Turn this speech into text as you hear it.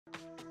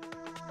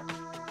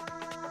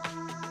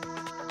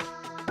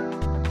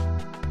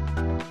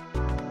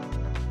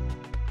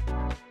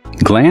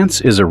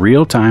Glance is a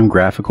real-time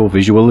graphical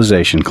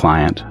visualization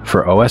client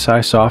for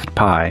OSIsoft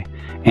Pi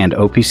and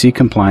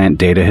OPC-compliant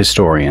data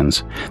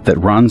historians that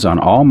runs on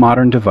all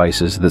modern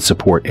devices that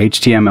support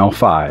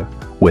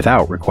HTML5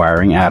 without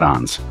requiring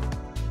add-ons.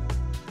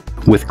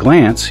 With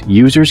Glance,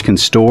 users can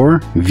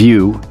store,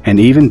 view, and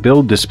even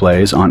build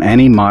displays on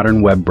any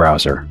modern web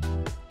browser.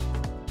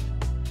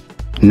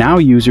 Now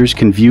users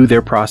can view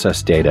their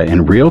process data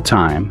in real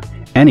time,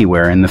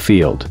 anywhere in the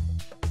field.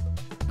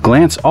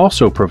 Glance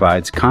also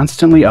provides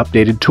constantly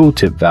updated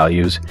tooltip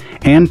values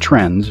and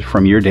trends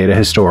from your data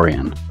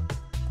historian.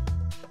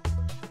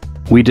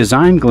 We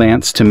designed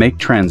Glance to make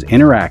trends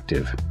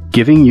interactive,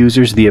 giving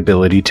users the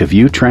ability to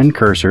view trend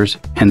cursors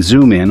and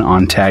zoom in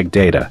on tagged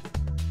data.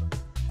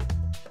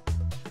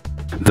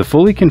 The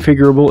fully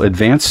configurable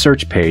advanced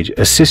search page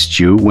assists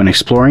you when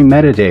exploring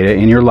metadata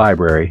in your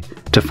library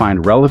to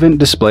find relevant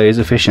displays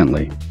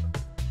efficiently.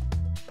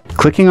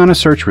 Clicking on a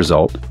search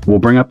result will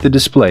bring up the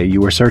display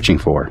you are searching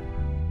for.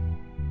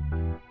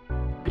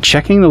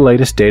 Checking the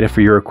latest data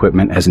for your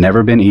equipment has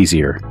never been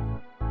easier.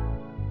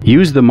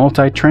 Use the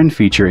multi-trend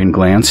feature in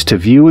Glance to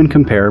view and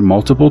compare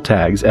multiple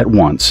tags at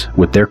once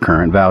with their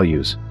current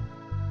values.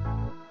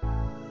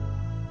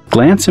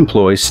 Glance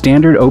employs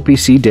standard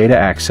OPC data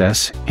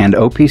access and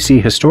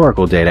OPC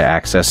historical data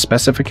access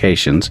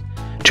specifications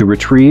to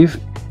retrieve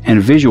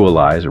and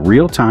visualize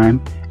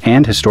real-time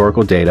and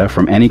historical data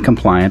from any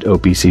compliant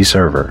OPC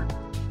server.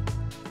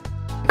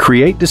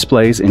 Create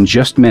displays in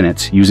just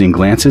minutes using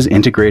Glance's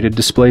integrated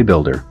display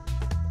builder.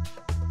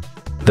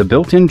 The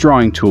built-in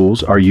drawing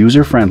tools are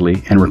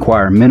user-friendly and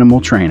require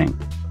minimal training.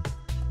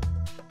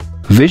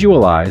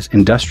 Visualize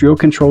industrial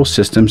control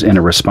systems in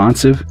a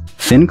responsive,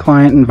 thin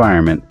client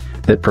environment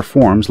that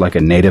performs like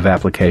a native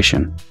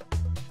application.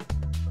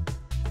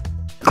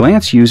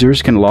 Glance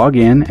users can log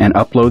in and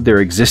upload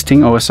their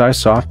existing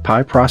OSIsoft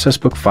Pi process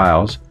book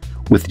files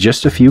with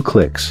just a few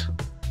clicks.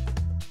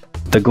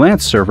 The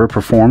Glance server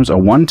performs a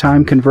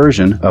one-time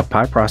conversion of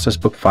Pi process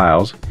book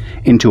files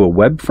into a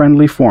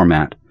web-friendly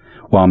format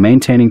while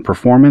maintaining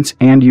performance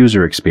and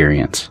user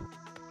experience.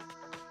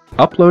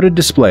 Uploaded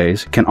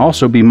displays can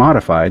also be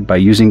modified by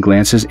using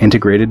Glance's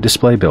integrated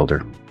display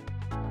builder.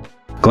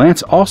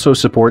 Glance also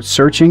supports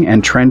searching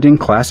and trending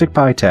classic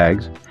Pi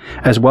tags,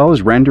 as well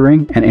as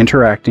rendering and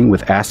interacting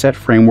with asset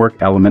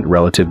framework element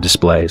relative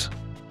displays.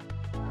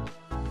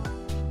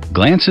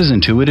 Glance's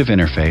intuitive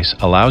interface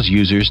allows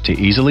users to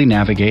easily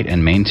navigate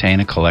and maintain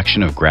a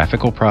collection of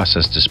graphical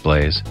process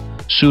displays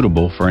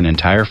suitable for an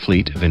entire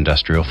fleet of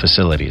industrial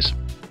facilities.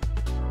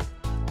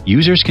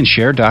 Users can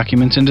share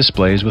documents and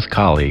displays with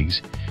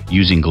colleagues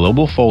using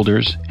global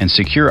folders and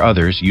secure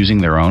others using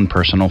their own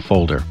personal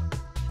folder.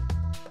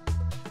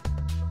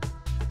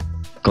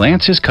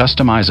 Glance is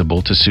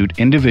customizable to suit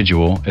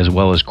individual as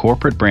well as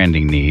corporate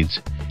branding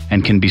needs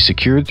and can be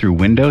secured through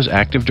Windows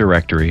Active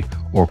Directory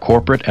or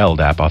corporate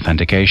LDAP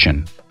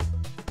authentication.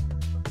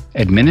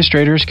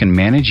 Administrators can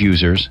manage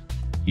users,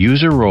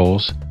 user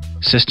roles,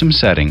 system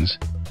settings,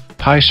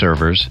 Pi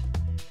servers,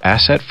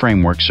 asset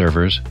framework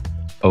servers,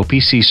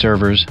 OPC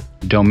servers,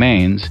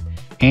 domains,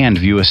 and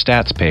view a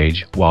stats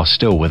page while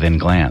still within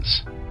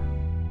Glance.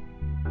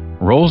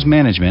 Roles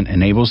management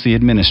enables the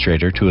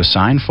administrator to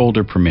assign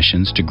folder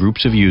permissions to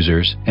groups of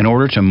users in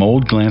order to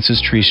mold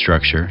Glance's tree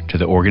structure to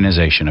the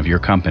organization of your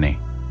company.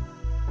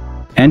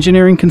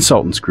 Engineering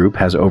Consultants Group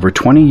has over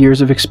 20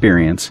 years of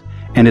experience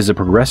and is a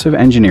progressive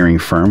engineering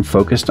firm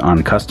focused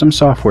on custom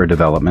software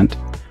development,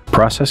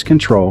 process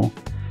control,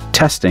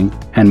 testing,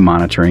 and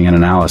monitoring and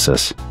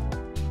analysis.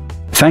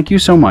 Thank you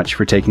so much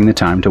for taking the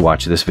time to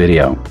watch this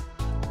video.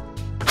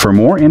 For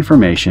more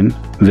information,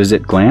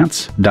 visit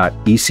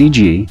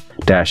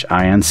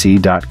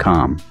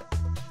glance.ecg-inc.com.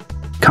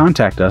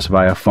 Contact us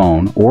via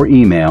phone or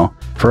email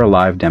for a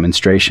live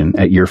demonstration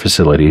at your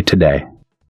facility today.